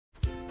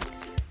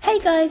Hey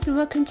guys, and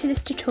welcome to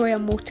this tutorial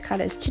on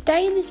watercolours.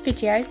 Today in this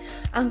video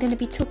I'm going to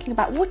be talking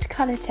about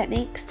watercolour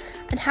techniques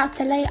and how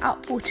to lay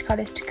up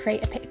watercolours to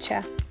create a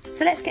picture.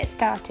 So let's get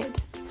started.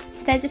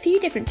 So there's a few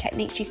different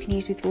techniques you can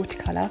use with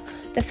watercolour.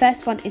 The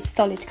first one is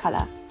solid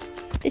colour.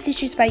 This is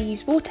just where you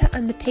use water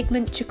and the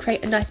pigment to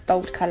create a nice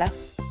bold colour.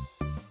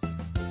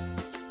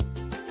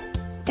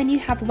 Then you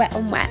have wet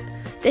on wet.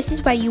 This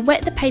is where you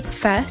wet the paper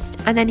first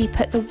and then you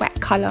put the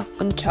wet colour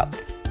on top,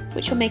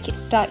 which will make it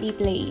slightly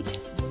bleed.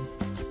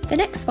 The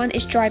next one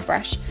is dry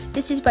brush.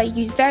 This is where you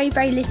use very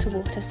little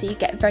water so you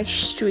get a very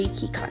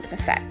streaky kind of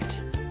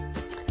effect.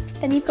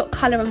 Then you've got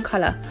colour on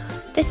colour.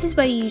 This is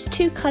where you use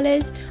two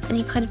colours and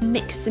you kind of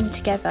mix them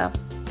together.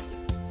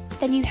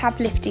 Then you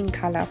have lifting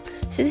colour.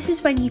 So this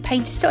is when you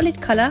paint a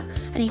solid colour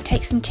and you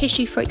take some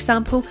tissue, for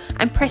example,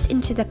 and press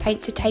into the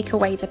paint to take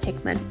away the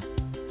pigment.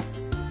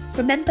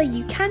 Remember,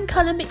 you can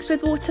colour mix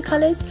with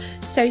watercolours,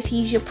 so if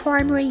you use your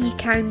primary you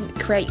can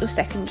create your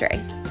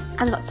secondary,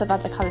 and lots of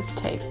other colours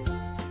too.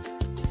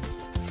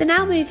 So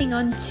now moving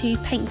on to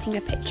painting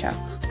a picture.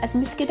 As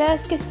Miss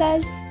Gadurska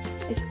says,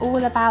 it's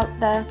all about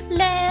the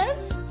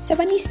layers. So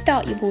when you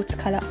start your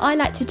watercolour, I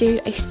like to do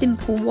a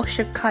simple wash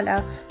of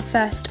colour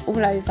first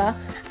all over,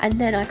 and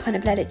then I kind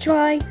of let it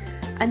dry,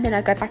 and then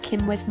I go back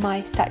in with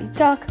my slightly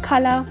darker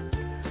colour,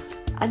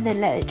 and then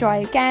let it dry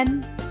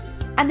again,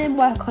 and then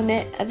work on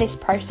it at this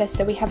process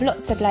so we have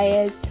lots of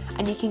layers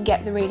and you can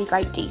get the really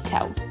great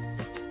detail.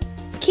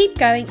 Keep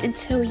going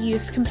until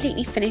you've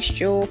completely finished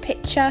your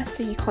picture,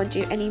 so you can't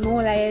do any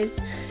more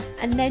layers,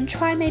 and then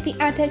try maybe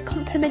add a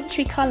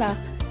complementary colour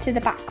to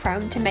the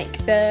background to make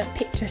the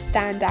picture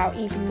stand out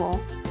even more.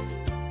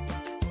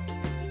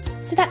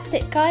 So that's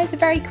it guys, a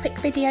very quick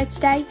video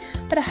today,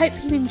 but I hope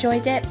you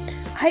enjoyed it.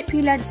 I hope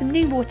you learned some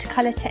new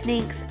watercolour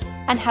techniques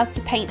and how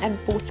to paint a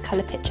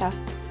watercolour picture.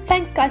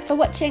 Thanks guys for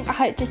watching, I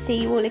hope to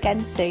see you all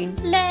again soon.